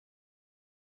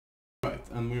Right,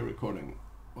 and we're recording.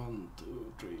 1,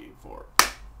 2, 3, 4.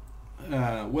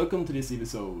 Welcome to this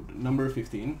episode number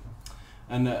 15.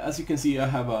 And as you can see, I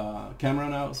have a camera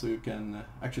now, so you can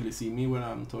actually see me when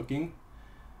I'm talking.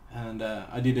 And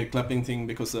I did a clapping thing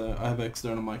because I have an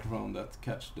external microphone that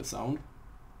catch the sound.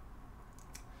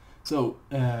 So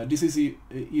this is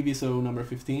Eeveesode number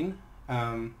 15.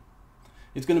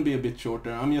 It's going to be a bit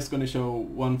shorter. I'm just going to show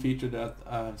one feature that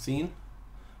I've seen.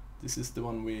 This is the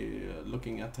one we're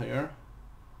looking at here,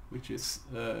 which is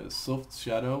soft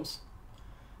shadows.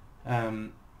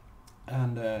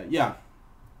 Yeah,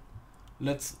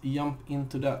 let's jump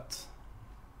into that.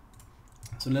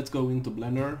 So let's go into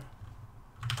Blender.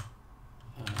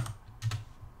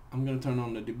 I'm going to turn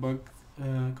on the debug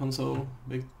console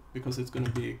because it's going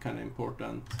to be kind of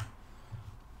important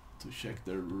to check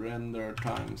the render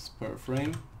times per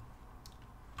frame.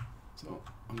 So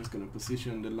I'm just going to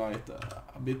position the light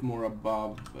a bit more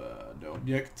above the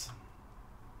object.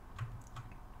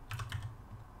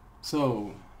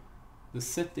 So the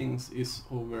settings is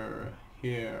over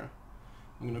here.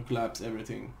 I'm going to collapse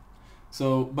everything.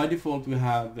 So by default we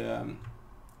have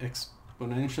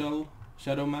exponential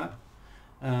shadow map,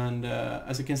 and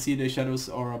as you can see the shadows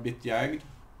are a bit jagged.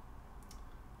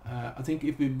 I think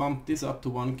if we bump this up to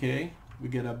 1K we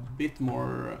get a bit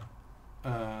more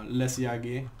less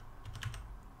jaggy,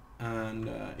 and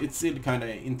it's still kind of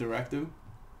interactive.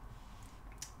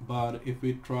 But if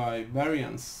we try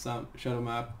variance shadow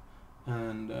map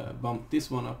and bump this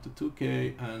one up to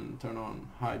 2K and turn on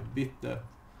high bit depth,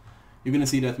 you're gonna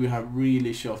see that we have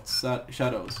really soft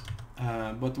shadows.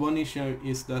 But one issue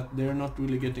is that they're not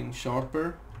really getting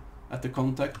sharper at the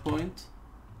contact point.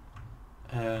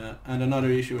 And another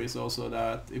issue is also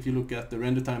that if you look at the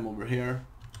render time over here,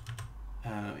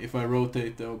 if I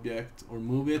rotate the object or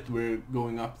move it, we're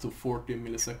going up to 40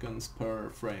 milliseconds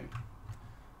per frame.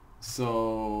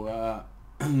 So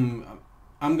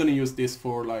I'm gonna use this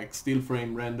for like still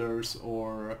frame renders,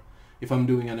 or if I'm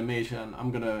doing animation I'm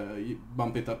gonna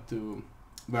bump it up to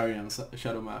variance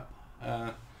shadow map.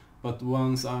 But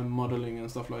once I'm modeling and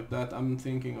stuff like that, I'm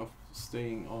thinking of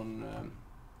staying on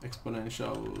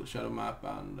exponential shadow map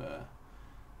and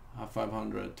a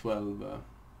 512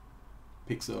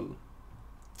 pixel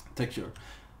texture.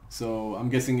 So I'm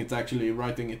guessing it's actually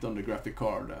writing it on the graphic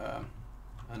card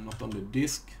and not on the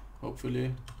disk,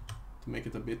 hopefully, to make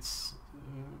it a bit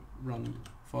run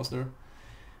faster.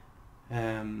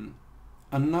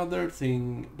 Another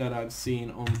thing that I've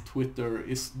seen on Twitter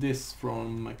is this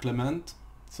from Clement.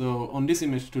 So on this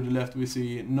image to the left we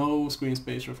see no screen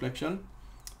space reflection,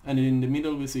 and in the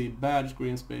middle we see bad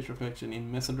screen space reflection in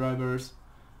Mesa drivers,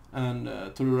 and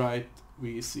to the right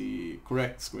we see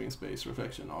correct screen space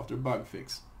reflection after bug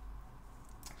fix.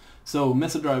 So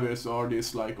Mesa drivers are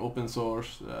these like open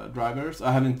source drivers.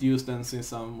 I haven't used them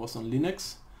since I was on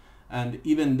Linux, and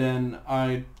even then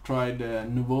I tried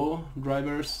Nouveau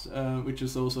drivers, which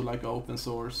is also like an open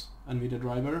source NVIDIA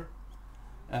driver,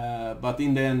 but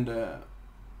in the end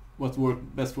what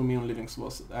worked best for me on Linux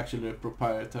was actually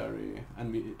proprietary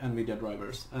NVIDIA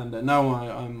drivers, and now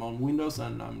I'm on Windows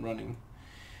and I'm running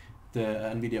the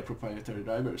NVIDIA proprietary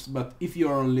drivers. But if you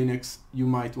are on Linux you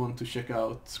might want to check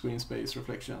out screen space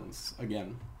reflections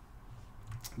again,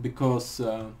 because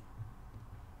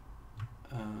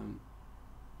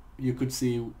you could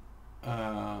see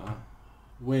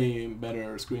way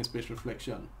better screen space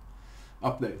reflection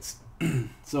updates.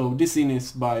 So this scene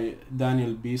is by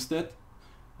Daniel Bystedt,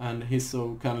 and he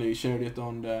so kindly shared it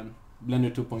on the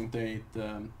Blender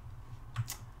 2.8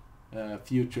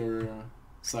 future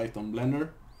site on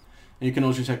Blender. And you can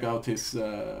also check out his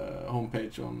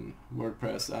homepage on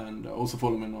WordPress, and also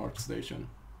follow him on ArtStation.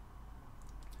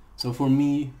 So for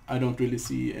me, I don't really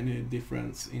see any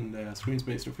difference in the screen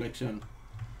space reflection,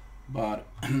 but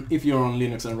if you're on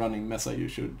Linux and running Mesa, you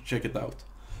should check it out.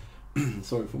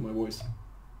 Sorry for my voice.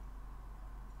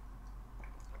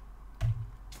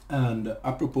 And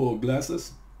apropos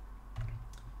glasses,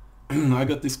 I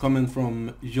got this comment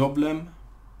from Joblem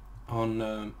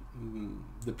on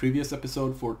the previous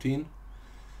episode 14.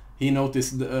 He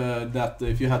noticed that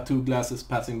if you had two glasses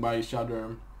passing by each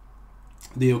other,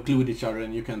 they occlude each other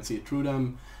and you can see through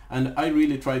them. And I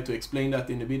really tried to explain that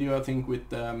in the video, I think,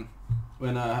 with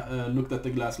when I looked at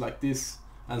the glass like this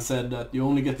and said that you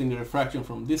only get in the refraction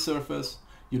from this surface,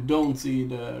 you don't see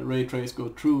the ray trace go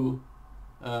through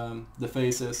the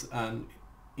faces and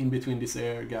in between this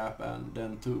air gap, and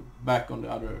then to back on the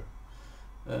other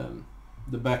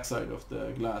the back side of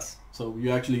the glass. So you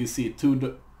actually see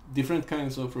two different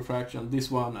kinds of refraction,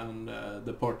 this one and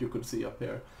the part you could see up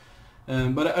here.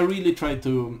 But I really tried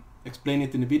to explain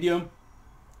it in the video,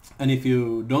 And if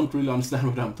you don't really understand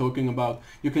what I'm talking about,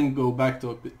 you can go back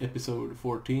to episode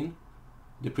 14,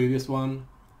 the previous one,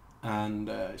 and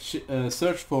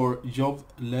search for Jov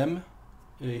Lem,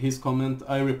 his comment.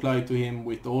 I replied to him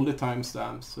with all the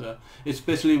timestamps,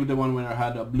 especially with the one where I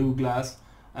had a blue glass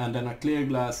and then a clear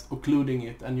glass occluding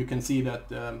it, and you can see that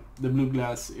the blue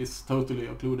glass is totally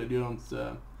occluded. You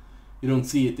don't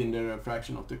see it in the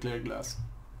refraction of the clear glass.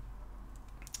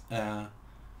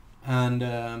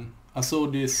 I saw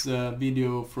this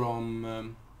video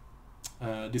from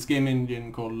this game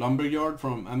engine called Lumberyard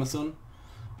from Amazon,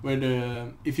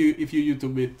 where if you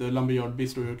YouTube it, the Lumberyard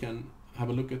Bistro, you can have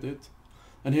a look at it.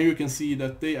 And here you can see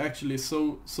that they actually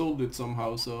solved it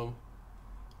somehow, so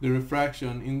the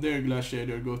refraction in their glass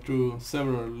shader go through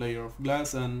several layers of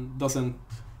glass and doesn't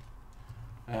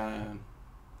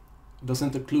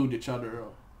occlude each other.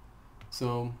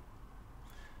 So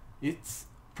it's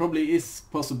probably is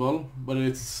possible, but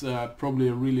it's probably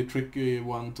a really tricky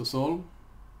one to solve.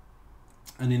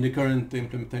 And in the current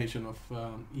implementation of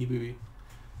EBV,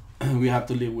 we have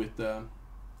to live with the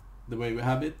way we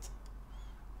have it.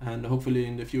 And hopefully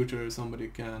in the future somebody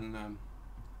can,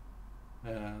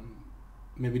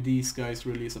 maybe these guys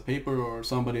release a paper or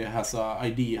somebody has an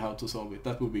idea how to solve it.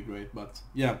 That would be great. But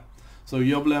yeah, so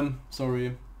Jovlem,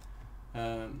 sorry,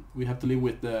 we have to live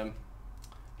with the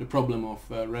problem of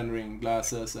rendering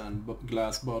glasses and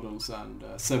glass bottles and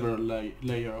several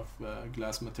layer of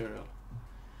glass material.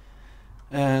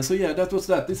 So yeah, that was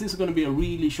that. This is going to be a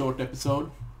really short episode,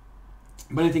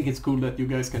 but I think it's cool that you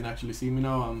guys can actually see me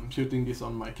now. I'm shooting this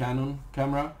on my Canon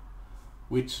camera,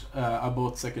 which I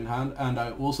bought secondhand, and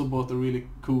I also bought a really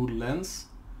cool lens,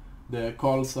 the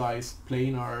Carl Zeiss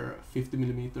Planar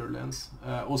 50mm lens,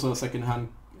 also a secondhand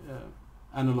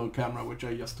analog camera, which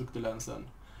I just took the lens and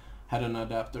had an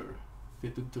adapter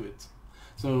fitted to it.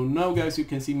 So now guys, you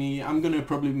can see me. I'm gonna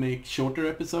probably make shorter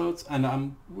episodes, and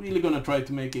I'm really gonna try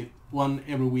to make it one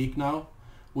every week now.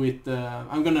 With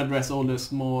I'm gonna address all the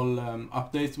small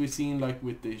updates we've seen, like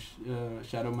with the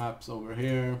shadow maps over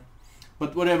here.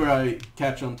 But whatever I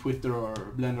catch on Twitter or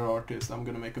Blender Artist, I'm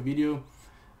gonna make a video.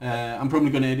 I'm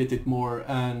probably gonna edit it more,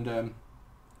 and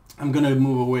I'm gonna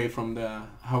move away from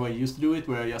how I used to do it,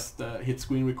 where I just hit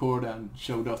screen record and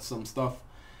showed off some stuff.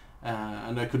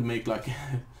 And I could make like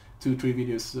 2-3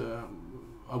 videos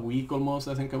a week almost,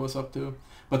 I think I was up to.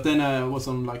 But then I was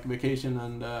on like vacation,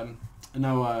 and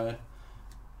now I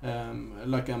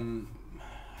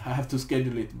have to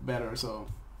schedule it better. So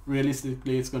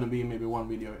realistically, it's gonna be maybe one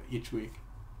video each week.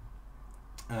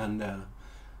 And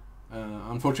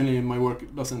unfortunately, my work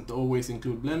doesn't always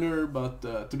include Blender. But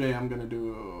today I'm gonna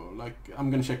do I'm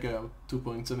gonna check out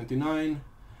 2.79.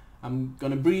 I'm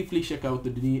gonna briefly check out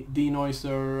the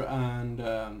denoiser and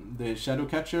the shadow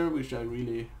catcher, which I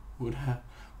really would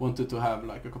wanted to have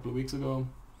like a couple of weeks ago,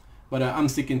 but I'm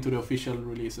sticking to the official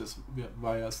releases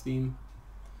via Steam.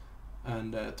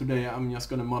 And today I'm just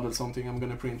gonna model something I'm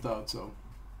gonna print out. So,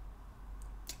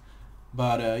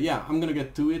 but yeah, I'm gonna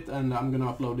get to it, and I'm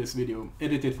gonna upload this video,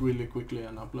 edit it really quickly,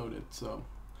 and upload it. So,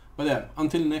 but yeah,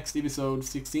 until next episode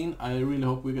 16, I really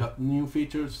hope we got new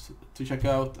features to check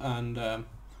out, and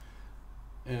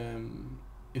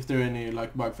if there are any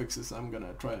like bug fixes, I'm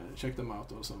gonna try and check them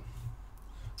out also.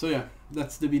 So yeah,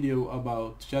 that's the video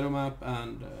about shadow map,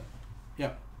 and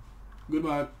yeah,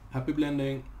 goodbye, happy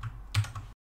blending.